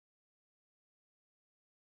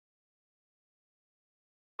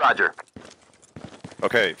Roger.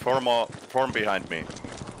 Okay, form behind me.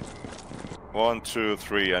 1, 2,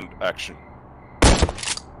 3, and action.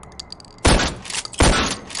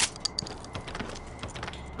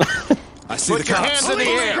 I see the cops. Hands in the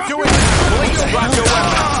air. Do it. Police, drop your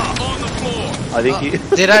weapon. On the floor. I think he...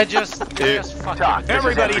 Did I just fucking...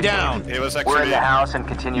 Everybody down. It was We're in actually the house and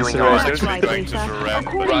continuing He's on. actually going to surrender.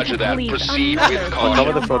 Roger that. Proceed with I'll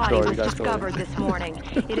cover caution. the front door, you guys go. Discovered this morning.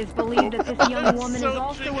 It is believed that this young woman is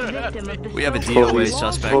also a victim of the We have a DOA Police,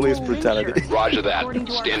 suspect. police brutality. Roger that.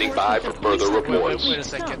 Standing by for further reports. Wait a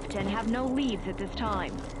second. and have no leads at this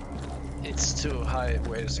time. It's too high.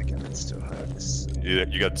 Wait a second. It's too high. You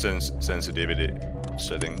got sensitivity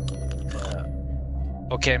setting.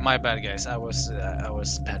 Okay, my bad, guys. I was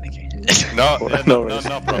panicking. No, No no worries.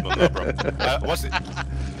 problem, no problem. What's it?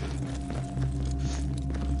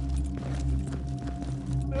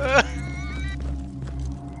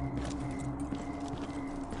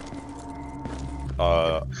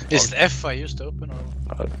 Is the F I used to open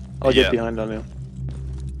or? I'll get Yeah. behind Daniel.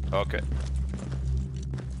 Okay.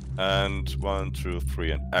 And 1, 2,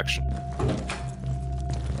 3, and action.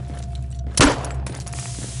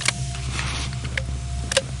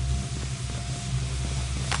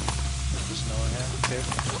 There's no one here.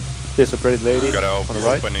 There's a pretty lady Gotta on the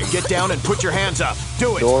right. opening. Get down and put your hands up.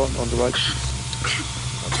 Do it. Door on the right.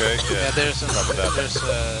 Okay, yeah. Yeah, there's a. Cover that. There's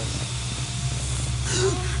a.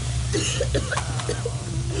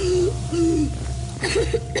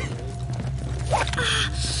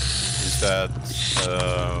 Is that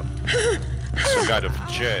some kind of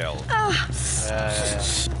jail?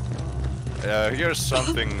 Here's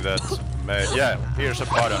something that may. Yeah, here's a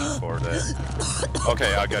button for the.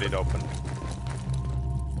 Okay, I got it open.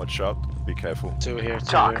 Watch out. Be careful. Two here.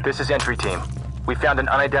 TOC, this is entry team. We found an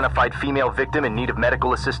unidentified female victim in need of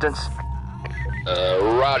medical assistance.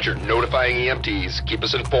 Roger. Notifying EMTs. Keep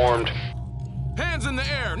us informed. Hands in the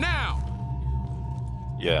air now.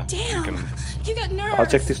 Yeah. Damn. You got nerve. I'll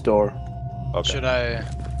check this door. Okay. Should I?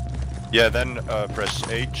 Yeah, then press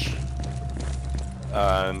H,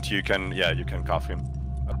 and you can cuff him.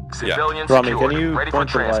 Yeah. Civilian Rami, secured, can you ready for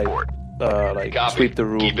point the light? transport. Copy. Sweep the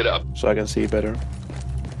room Keep it up. so I can see better.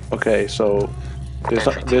 Okay, so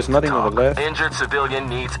there's nothing on the left. Injured civilian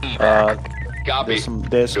needs evac. Copy. There's some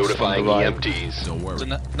desks on the Notifying right EMTs. Don't worry. So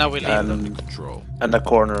now we leave them. and Control. and a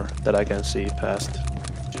corner that I can see past.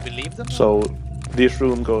 Should we leave them? So this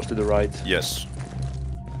room goes to the right. Yes.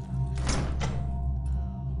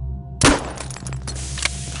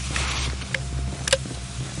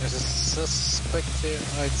 There's a suspect here.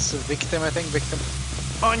 Oh, it's a victim, I think. Victim.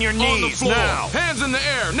 On your knees now. Hands in the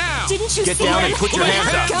air now. Didn't you Get see down them? and put your They hands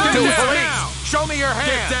had up. guns. Do it, police. Show me your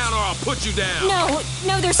hands. Get down or I'll put you down. No,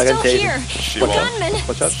 they're I still can take here. it. She The won't. gunmen.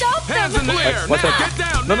 Watch out. Stop Hands in them. the air Watch now. out. Get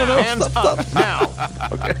down No, now. no, no, Hands stop, up now.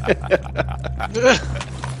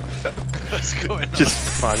 What's going on? Just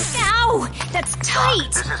fun. Ow! That's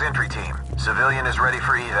tight. This is entry team. Civilian is ready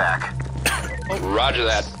for evac. Roger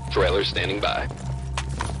that. Trailer standing by.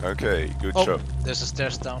 Okay, good Oh, job. there's a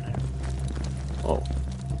stairs down here. Oh,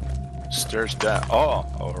 Stairs down. Oh,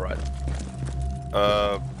 all right.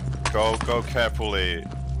 Go carefully.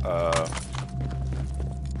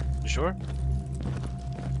 You sure?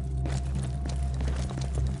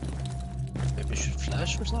 Maybe we should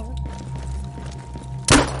flash or something?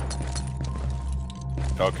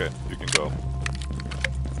 Okay, you can go.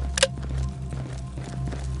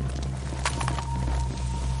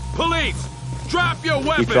 Police, drop your he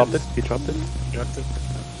weapons. dropped it. He dropped it. Dropped it.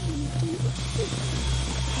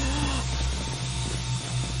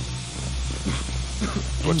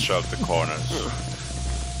 Watch out the corners.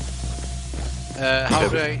 How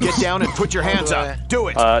do I... Get down and put your hands do up. I- Do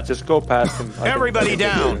it. Just go past him. Everybody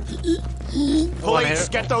down. Police, here.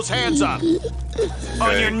 get those hands up.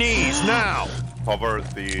 On your knees now. Cover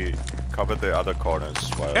the other corners.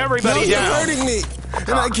 While Everybody down. hurting me, and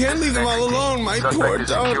I can't leave them all alone, my poor Suspect is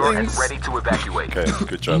secure and darlings. ready to evacuate. Okay,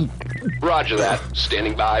 good job. Roger that.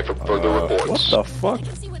 Standing by for further What reports. the fuck?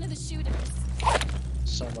 See one of the shooters.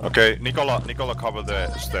 Someone... Okay, Nicola, cover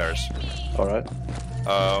the stairs. All right.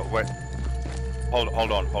 Wait. Hold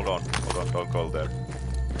on. Don't go there.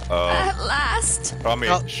 At last. Rami,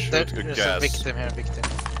 Oh, shoot there's a a gas, victim here, victim.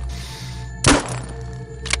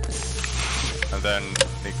 and then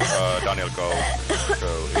Daniel go in,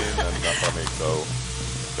 and then Rami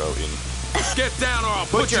go in. Get down or I'll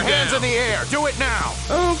put your hands in the air. Do it now.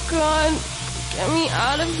 Oh god, get me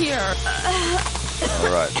out of here.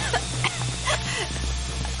 All right.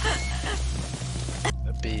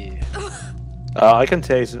 B. I can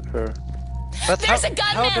tase her. But There's how, a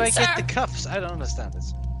gunman, how do I sir. get the cuffs? I don't understand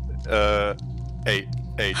this. H.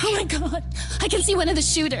 Oh my god! I can see one of the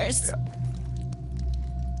shooters. Yeah.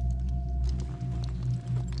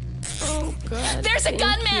 Oh god. There's a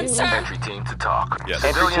gunman, sir! Entry team to talk. Yes.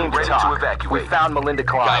 Entry team ready to evacuate. We found Melinda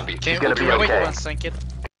Klein. Copy. She's gonna be wait okay. one second.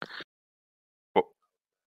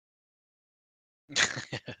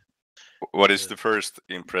 What is the first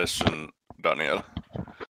impression, Daniel?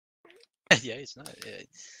 Yeah, it's not.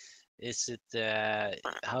 Is it?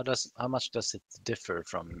 How much does it differ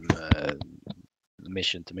from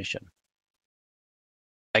mission to mission?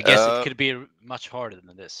 I guess it could be much harder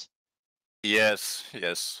than this. Yes,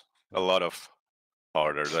 a lot of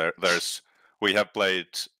harder. We have played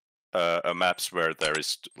maps where there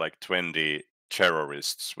is like 20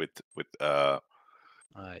 terrorists with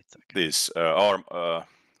Right, okay. these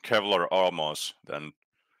Kevlar armors, then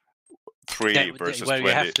 3 versus where 20.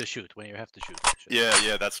 you have to shoot. When you have to shoot.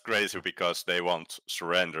 Yeah, that's crazy because they won't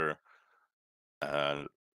surrender, and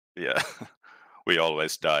yeah, we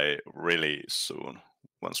always die really soon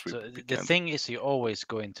once we. So begin. the thing is, you always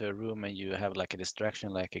go into a room and you have like a distraction,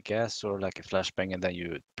 like a gas or like a flashbang, and then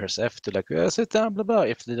you press F to like sit down, blah blah.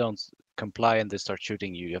 If they don't comply and they start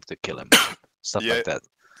shooting you, you have to kill them. Stuff like that.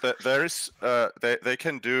 There is they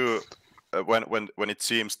can do when it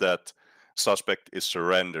seems that suspect is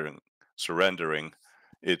surrendering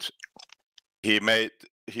it.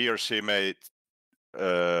 He or she may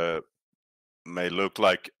look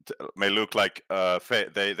like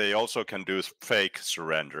they also can do fake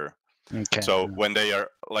surrender. Okay. So when they are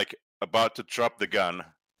like about to drop the gun,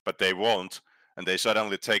 but they won't, and they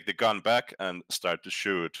suddenly take the gun back and start to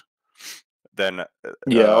shoot, then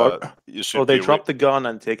you should or they drop the gun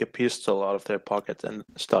and take a pistol out of their pocket and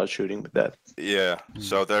start shooting with that. Yeah.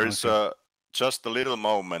 So there is just a little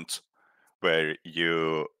moment where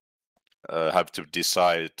you have to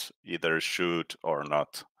decide either shoot or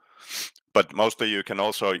not. But mostly you can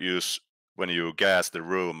also use when you gas the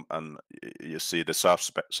room and you see the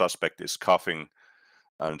suspect is coughing,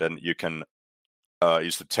 and then you can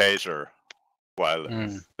use the taser while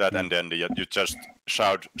that, and then you just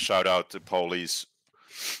shout out the police,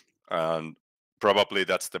 and probably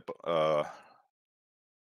that's the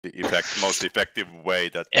most effective way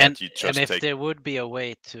that you just and if take. there would be a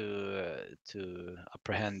way to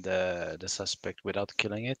apprehend the suspect without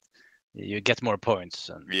killing it, you get more points.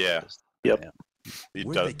 And Yeah. Yep. Yeah.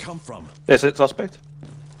 Where'd they come from? Is it suspect?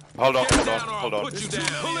 Hold on. Put you down.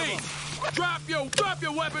 Police! Drop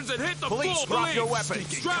your weapons and hit the Police, floor, drop your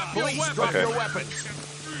weapons. Drop your weapons. Drop Okay. your weapons.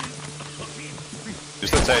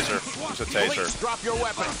 Use the taser. Use the taser. Police, drop your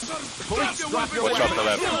weapons. Police, drop your Watch out weapons. the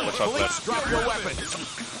left. Watch out Police, left. drop your weapons.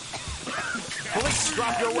 Police,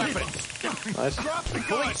 drop your weapons. Nice.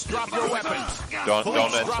 Police, drop your weapons. Don't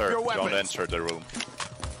Police, drop enter. your Don't weapons. enter the room.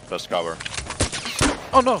 Just cover.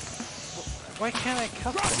 Oh no! Why can't I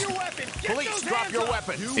cut Drop them? your weapons. Police, drop your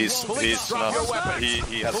weapons. He's Police, drop your not. weapons.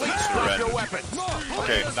 He hasn't Police, drop your surrendered. weapons.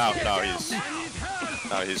 Okay,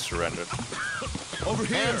 now he's surrendered. Over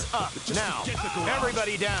here. Hands up. Now,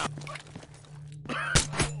 everybody down.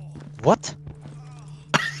 What?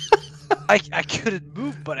 I couldn't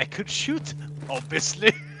move, but I could shoot.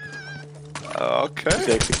 Obviously. Okay.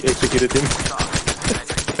 They executed him.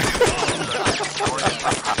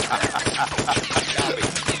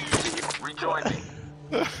 Rejoin me.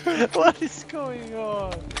 What is going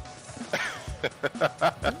on?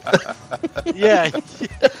 yeah.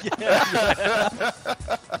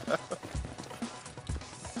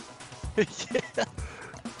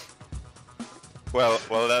 Well,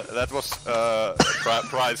 that was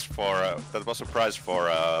prize for that was a prize for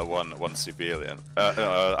one civilian.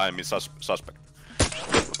 I mean suspect.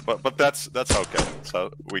 But that's okay.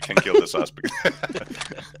 So we can kill the suspect.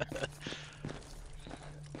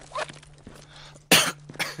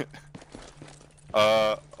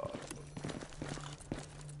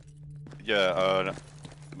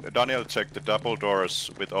 Daniel checked the double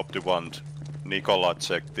doors with OptiWand. Nicola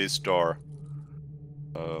checked this door.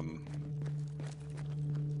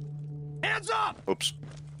 Hands up. Oops.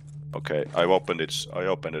 Okay, I opened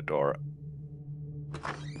the door.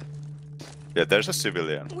 Yeah, there's a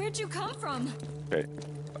civilian. Where'd you come from? Okay.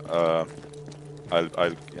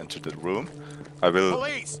 I'll enter the room. I will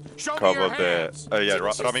Police, show me cover your the. hands. Yeah,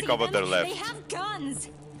 Didn't you Rami see cover them? the They left. have guns.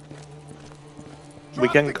 We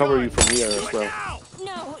can cover you from here as well.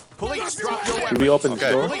 No. Police, no, drop your Should weapons. we open the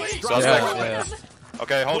Okay. door? Police, drop your Suspect. weapons.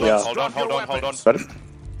 Okay, hold Yeah. on. Hold on. Got it?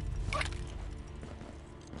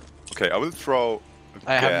 Okay, I will throw.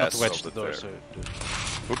 I have not gas wedged the over door, there.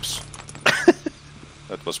 so. Oops.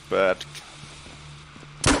 That was bad.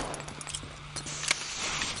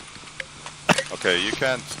 Okay, you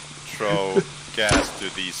can't throw gas to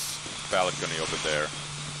this balcony over there.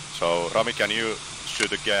 So, Rami, can you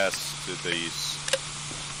shoot a gas to this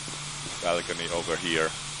balcony over here?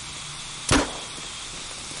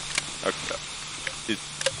 Okay.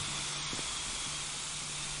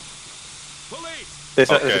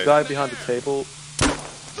 There's a guy behind the table.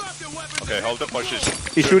 Okay, hold the position.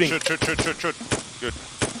 He's shooting. Shoot. Good.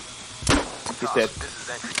 He's dead.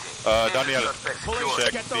 Daniel,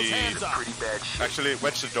 check the... Actually,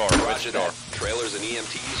 wedge the door. Wedge the door. Trailers and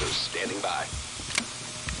EMTs are standing by.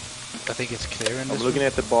 I think it's clear in this I'm looking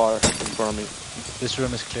at the bar in front of me. This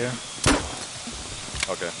room is clear.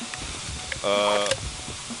 Okay.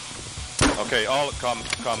 Okay, all come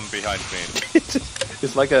behind me.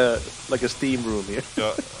 It's like a steam room here.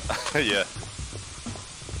 Yeah.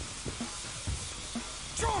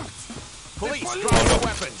 Police, drop your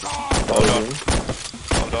weapons.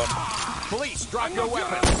 Hold on. Police, drop your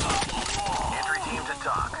weapons. Entry team to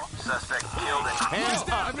talk. Suspect killed and... Hands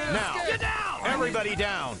up now. Get down. Everybody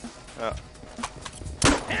down.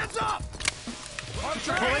 Hands up.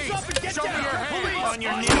 Police, show me your hands on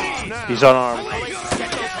your knees now. He's unarmed. Police, get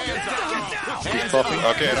those hands up. He's buffing.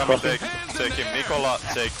 Okay, Rami, take him. Nicola,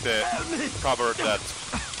 take the... Cover that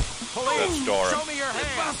door. Show me your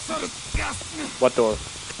hands. What door?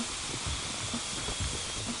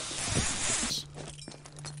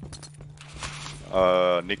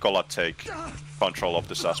 Nicola, take control of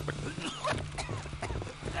the suspect.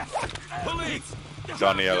 Police,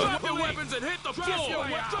 Daniel. drop your weapons and hit the floor.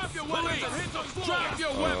 Drop your weapons and hit the floor. Drop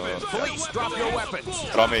your weapons. Police, drop your weapons.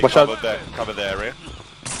 Rami, Watch out. cover the area.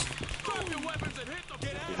 Drop your weapons and hit the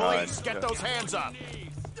Behind. Police, get those hands up.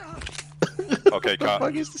 Okay,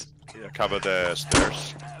 cover the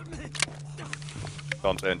stairs.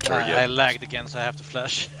 Don't enter I yet. lagged again, so I have to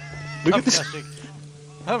flash. Look I'm at this. flashing.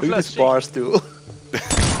 I'm Look at this flashing. bar stool.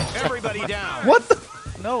 Everybody down. What the?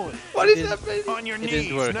 No. What is happening? On your It knees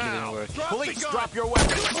didn't work. now. It didn't work. Police, drop your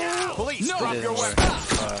weapons. Police, drop It your didn't work.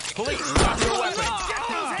 weapons. Police, drop your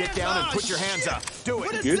weapons. Get down and put your hands up. Do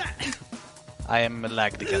it. Good. I am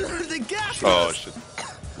lagged again. Oh shit.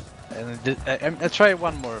 And I try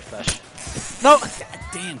one more flash. No.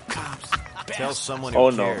 Damn cops. Tell someone who Oh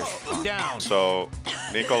no. cares. Down. So,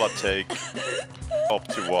 Nicola, take up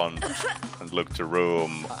to one and look the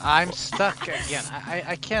room. I'm stuck again.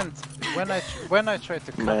 I can't. When I try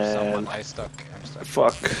to cuff Man. someone, I'm stuck.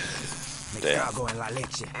 Fuck. Damn.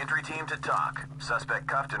 Entry team to talk. Suspect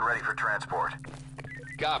cuffed and ready for transport.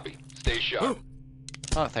 Copy. Stay sharp.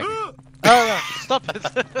 Oh, thank you. Oh no! Stop it!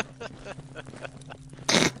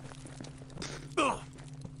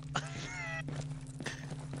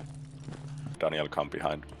 Daniel, come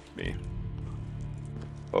behind me.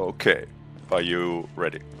 Okay. Are you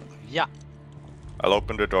ready? Yeah. I'll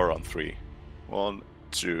open the door on 3. 1,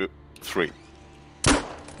 2, 3.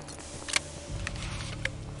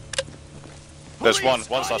 There's one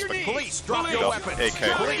suspect. Police, drop your weapons.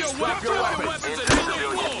 AK. Police, drop your weapons.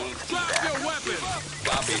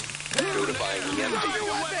 Copy. Notifying EMT.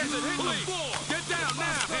 Get down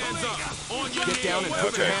now. Hands up. Get down and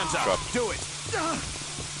put your Okay, hands up. drop. Do it.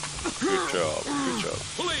 Good job.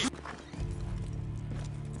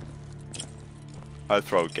 I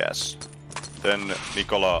throw gas. Then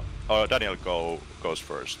Nicola, Daniel goes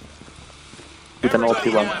first. With an OP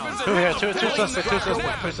one. Two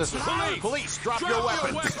suspects. Police, drop your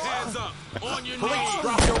weapons. Hands up. On your Police,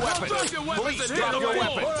 drop your weapons. Police, drop your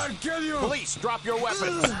weapons. Police, drop your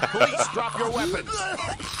weapons. Police, drop your weapons.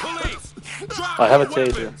 Police, drop I have a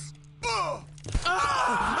taser.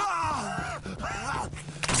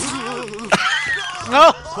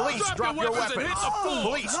 No! Police, drop your weapons.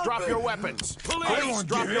 Police, drop your weapons. Police,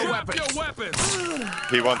 drop your weapons.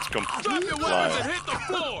 He wants to comply. Hit the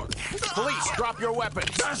floor. Police, drop your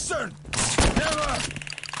weapons.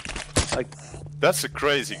 Like, That's a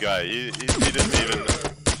crazy guy. He didn't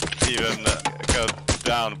even go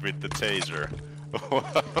down with the taser.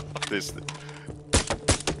 This.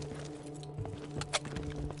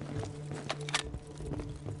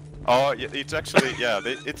 Oh, it's actually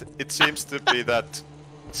It seems to be that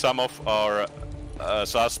some of our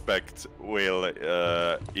suspects will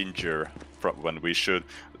injure when we shoot.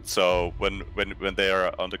 So when they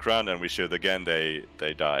are on the ground and we shoot again, they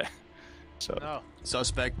die. So. No.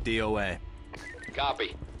 Suspect DOA.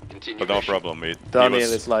 Copy. Continue. But no mission. problem. Daniel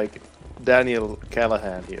is like Daniel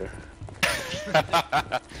Callahan here.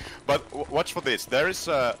 But watch for this. There is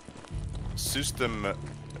a system.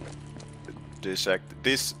 This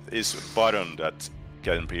is a button that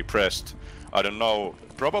can be pressed. I don't know.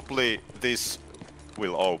 Probably this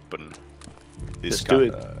will open. This Let's do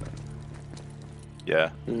it. Yeah.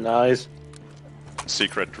 Nice.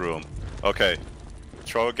 Secret room. Okay.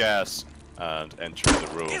 Throw gas and enter the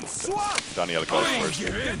room. Daniel goes first.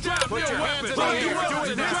 Put your hands in the air.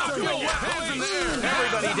 Do it now. Hands in the air.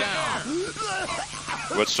 Everybody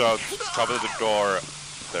down. Watch out. Cover the door.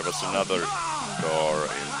 There was another door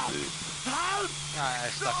in the... I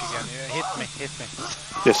stuck again. Hit me.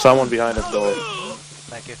 There's someone behind the door.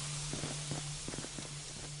 Thank you.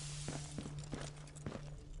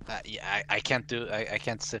 Yeah, I can't do. I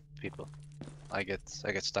can't zip people. I get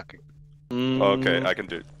stuck. Okay, I can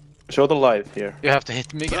do it. Show the light here. You have to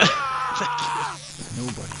hit me again.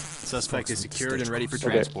 Nobody. Suspect is secured and ready for Okay.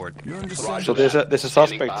 transport. So there's a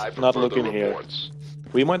suspect not looking here.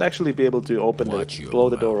 We might actually be able to open blow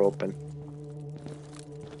the door open.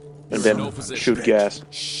 And then shoot gas.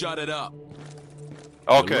 Shut it up.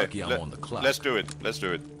 Okay, lucky I'm on the clock. let's do it. Let's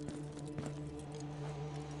do it.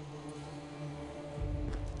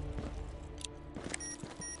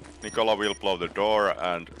 Nicola will blow the door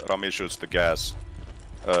and Rami shoots the gas.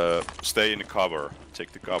 Stay in cover.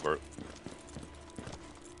 Take the cover.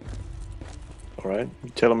 Alright,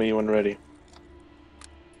 tell me when ready.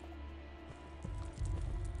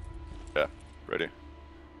 Yeah, ready.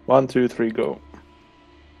 1, 2, 3, go.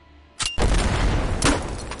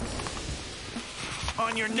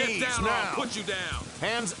 On your knees Down, now. I'll put you down.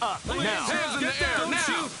 Hands up now. Hands in the air Don't now.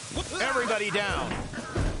 shoot. Everybody down.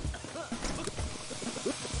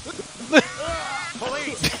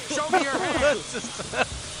 Police, show me your hands.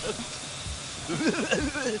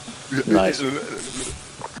 Nice.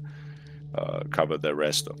 Cover the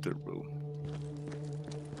rest of the room.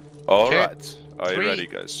 Alright, are you 3, ready,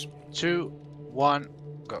 guys? 2, 1,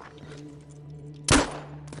 go.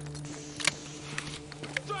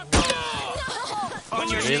 On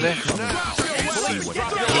your Really? knees now. Police,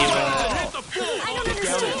 drop your hands. I don't Get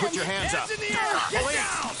down and understand. put your hands up.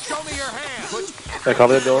 Police, show me your hands. I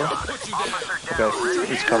cover the door.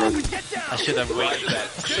 Okay, it's covered. I should have waited.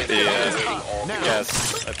 Yeah, the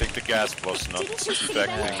gas. I think the gas was not Didn't you see that?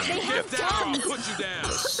 effective. They have guns. Put you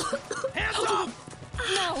down.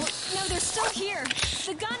 No, they're still here.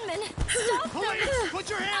 The gunmen. Stop them. Put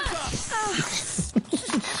your hands up.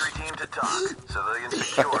 Entry team to talk. Civilian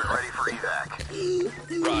secured, ready for evac.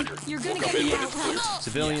 Roger. You're gonna get me out, right?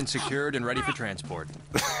 Civilian secured and ready for transport.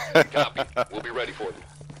 Copy. We'll be ready for them.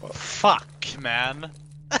 Fuck, man.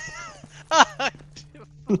 What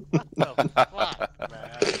the fuck,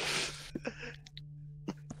 man?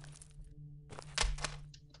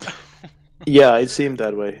 Yeah, it seemed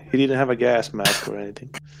that way. He didn't have a gas mask or anything.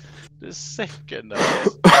 The second.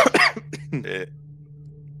 Yeah.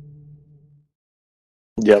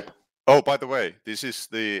 Yep. Oh, by the way, this is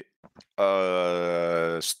the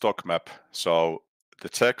stock map. So the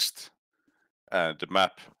text and the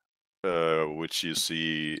map, which you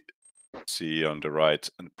see on the right,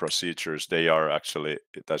 and procedures, they are actually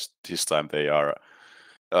this time they are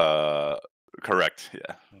correct.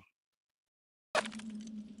 Yeah.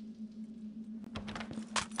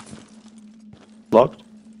 Locked?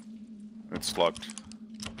 It's locked.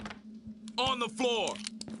 On the floor.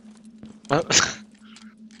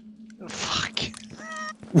 Fuck.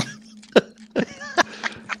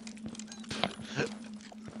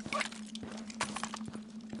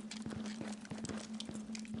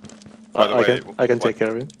 By the way, I can take care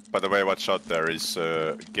of it. By the way, watch out, there is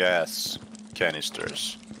gas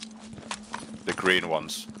canisters. The green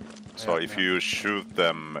ones. So if you shoot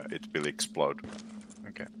them, it will explode.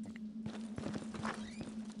 Okay.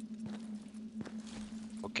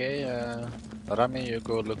 Okay, Rami, you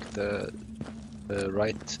go look the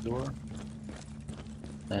right door.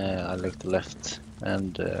 I look the left,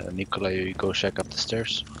 and Nicola, you go check up the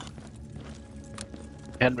stairs.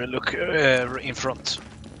 Henry, look in front.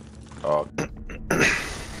 Oh.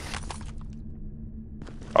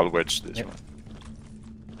 I'll wedge this one.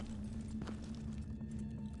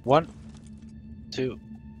 1, 2,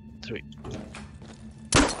 3.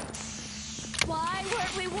 Why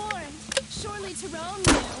weren't we warned? Surely Tyrone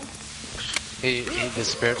knew. He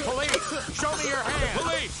disappeared. Police, show me your hands.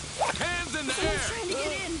 Police, hands in the I'm air. trying to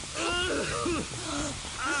get in.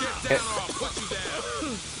 Get down or I'll put you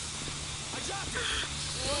down.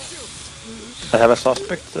 I have a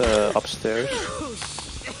suspect upstairs.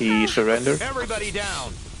 He surrendered. Everybody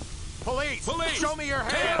down. Police, Police, show me your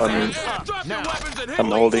hands. I'm- Hands up Drop your now. weapons and hit I'm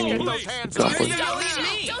me. holding Get him. those hands up. Couple.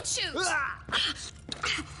 Don't shoot.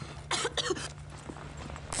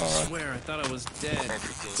 Swear, I thought I was dead.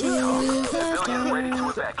 Entry team to talk. Civilian ready to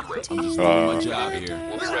evacuate. I'm just doing my job here.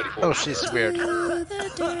 We'll be ready for Oh, them. she's weird.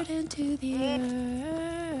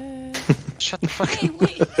 Shut the fuck Hey, up.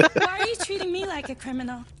 wait. Why are you treating me like a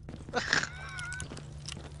criminal?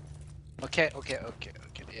 Okay.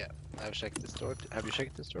 Yeah, I've checked this door. Have you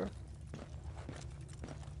checked this door?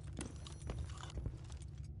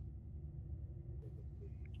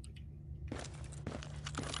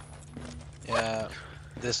 Yeah,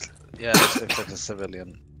 this looks like a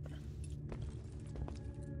civilian.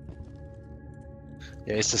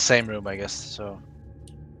 Yeah, it's the same room, I guess. So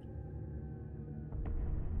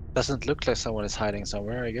doesn't look like someone is hiding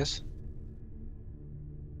somewhere, I guess.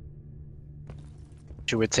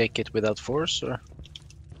 Should we take it without force, or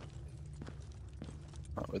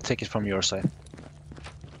we'll take it from your side?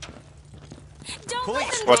 Don't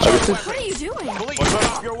Police, let them watch know. out. What are you doing? Police,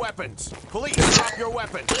 drop your weapons. Police, drop your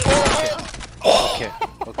weapons. Okay,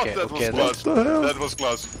 okay, That okay. was close. That was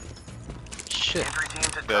close. Shit.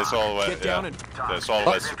 There's always, Get down and there's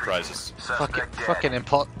always surprises. Fucking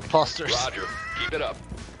imposters. Roger. Keep it up.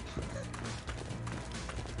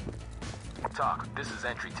 Talk. This is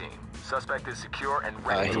entry team. Suspect is secure and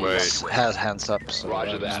ready to He evacuate. has hands up. So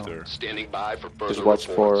Roger now- that. Standing by for further Just watch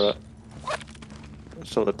reports. for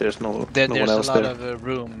so that there's no There's one a else lot there. of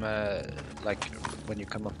room, like when you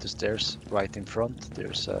come up the stairs, right in front.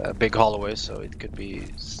 There's a big hallway, so it could be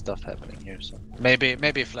stuff happening here. So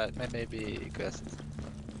maybe flat, maybe guess it.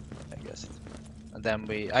 I guess it. And then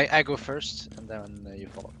I go first, and then you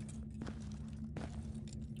follow.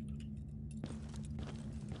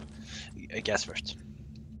 I guess first.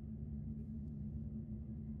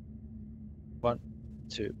 1,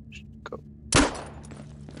 2, go.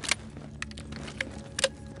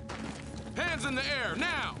 hands in the air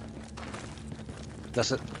now.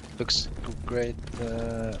 Does it looks great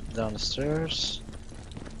down the stairs?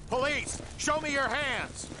 Police, show me your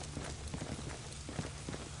hands.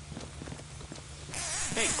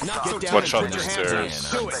 Hey, knock it down. Watch and out put the your hands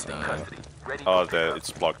stairs. up. Do it. Suspect in custody. Ready Oh, to there,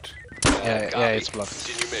 it's blocked. Yeah, Copy. it's blocked.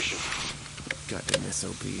 Continue mission. Goddamn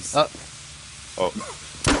SOBs. Oh, Oh,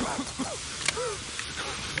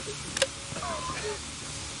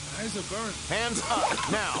 Eyes are burnt. Hands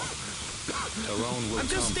up now. Tyrone will I'm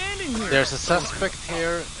just come. standing here. there's a suspect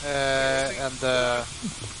here, and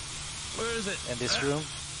Where is it? in this room.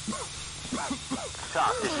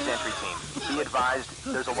 Top, this is entry team. Be advised,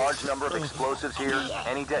 there's a large number of explosives here.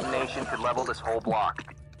 Any detonation could level this whole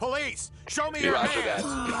block. Police, show me your Roger that.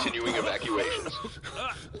 hands. Continuing evacuations.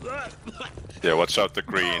 yeah, watch out the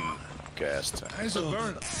green gas tank. Eyes are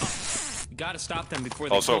burnt. You gotta stop them before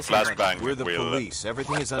they Also, kill somebody. flashbang We're the will police.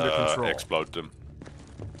 Everything is under control. explode them.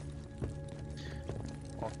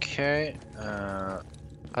 Okay,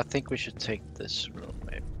 I think we should take this room.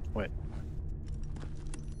 Maybe.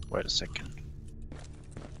 Wait a second.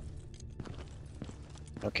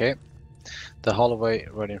 Okay, the hallway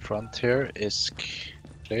right in front here is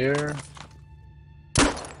clear.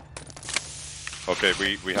 Okay,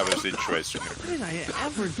 we have a situation here. When did I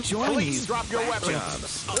ever join Police, these drop your rat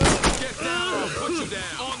weapons. jobs? Get down or put you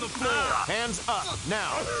down. On the floor. Hands up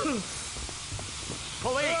now.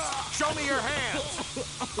 Police, show me your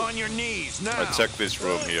hands. On your knees now. I check this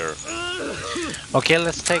room here. Okay,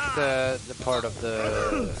 let's take the part of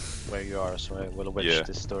the where you are, so I will wedge Yeah.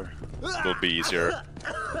 this door. It will be easier.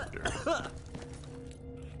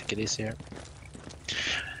 Take it easy here.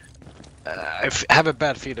 I have a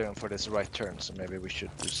bad feeling for this right turn, so maybe we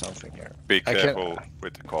should do something here. Be I can- careful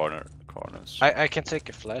with the corners. I can take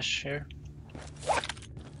a flash here.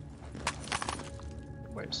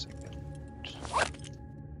 Wait a second.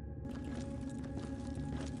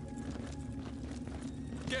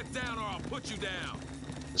 Get down or I'll put you down.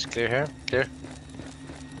 It's clear here. Clear.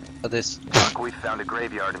 This. We found a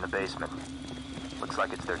graveyard in the basement. Looks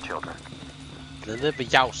like it's their children. Deliver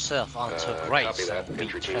yourself onto Copy grace that. and be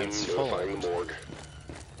Entry team transformed. notifying the morgue.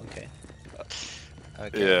 Okay.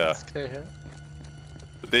 Okay. Yeah. It's clear here.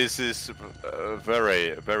 This is a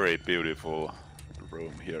very, very beautiful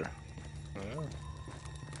room here. Oh,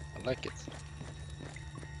 I like it.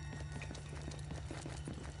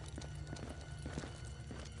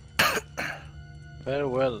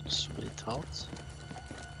 Farewell, sweetheart.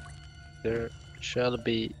 There shall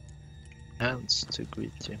be hands to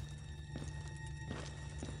greet you.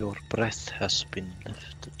 Your breath has been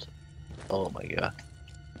lifted. Oh my god.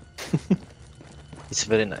 It's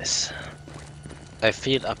very nice. I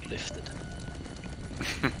feel uplifted.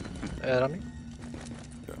 Rami?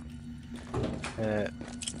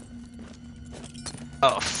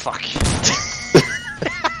 Oh fuck.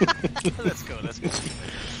 Let's go.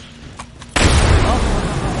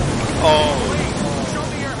 Police, show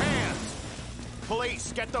me your hands.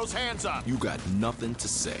 Police, get those hands up. You got nothing to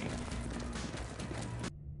say.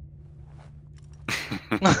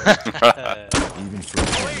 Even for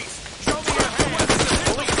Police, show me your hands.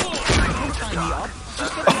 Police,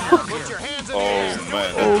 put your hands in the air. Oh man,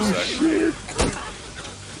 that was actually...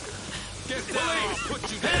 Get down or I'll put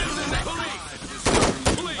you down.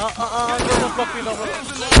 Police, Don't block me, don't block me.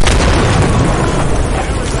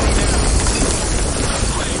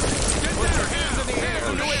 put your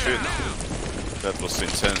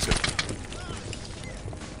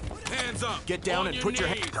Get down and put your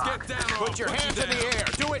hands. Put your hands in the air.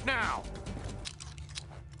 Do it now.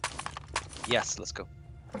 Yes, let's go.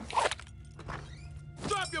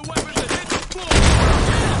 Drop your weapons and hit the floor.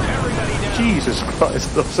 Everybody down. Jesus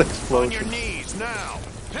Christ, those On your explosions. knees now.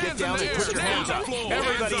 Get down and put your hands up.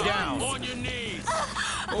 Everybody down. On your knees.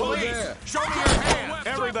 Police, show me your hands.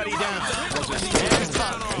 Everybody down. Hands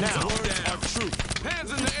up now.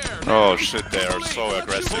 Hands in the air. Oh shit, they are so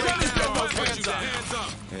aggressive. Hands up.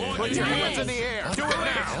 Put your hands in the air. Do it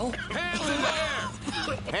now. Hands in the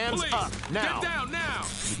air. Hands up now. Get down now.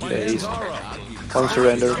 Yeah, he's on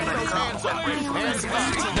surrender. Hands up. Hands up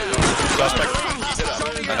now.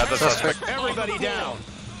 Suspect. Another suspect. Everybody down.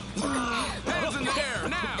 Hands in the air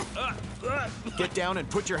now. Get down and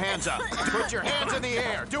put your hands up. Put your hands in the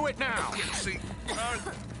air. Do it now.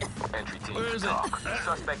 Entry team, talk.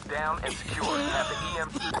 Suspect down and secured. Have the EM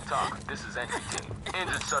talk. This is entry team.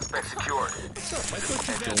 Injured suspect secured.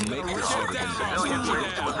 Civilians ready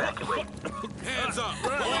to evacuate. Hands up.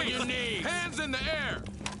 On your knees. Hands in the air.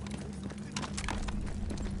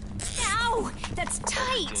 Ow! That's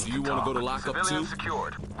tight! You want to go to lockup too? Civilians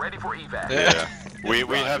secured. Ready for evac. Yeah, we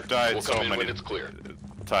have died We'll so come in when many it's clear.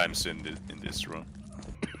 times in this room.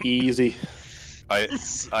 Easy. I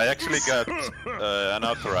actually got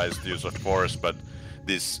unauthorized use of force, but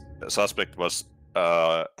this suspect was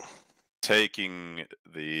taking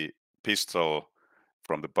the pistol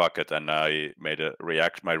from the bucket, and I made a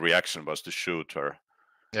react. My reaction was to shoot her.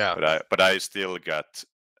 Yeah. But I still got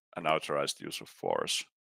unauthorized use of force.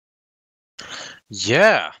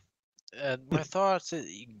 Yeah. My thoughts.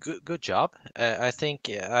 Good job. I think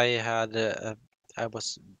I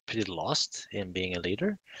was pretty lost in being a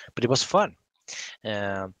leader, but it was fun.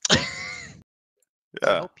 I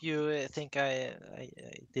Yeah. hope you think I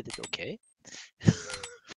did it okay.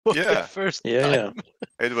 Yeah. First Yeah, time.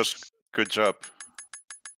 yeah. It was good job.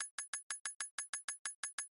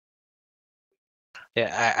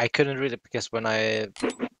 Yeah, I couldn't really, because when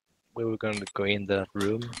we were going to go in the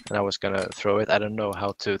room and I was going to throw it, I don't know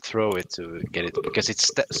how to throw it to get it, because it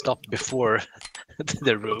stopped before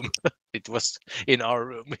the room. It was in our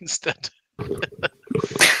room instead.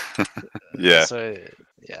 Yeah. So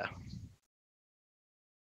yeah,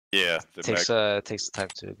 Yeah. takes time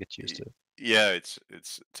to get used to. Yeah, it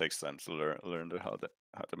takes time to learn how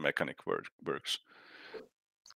the mechanic works.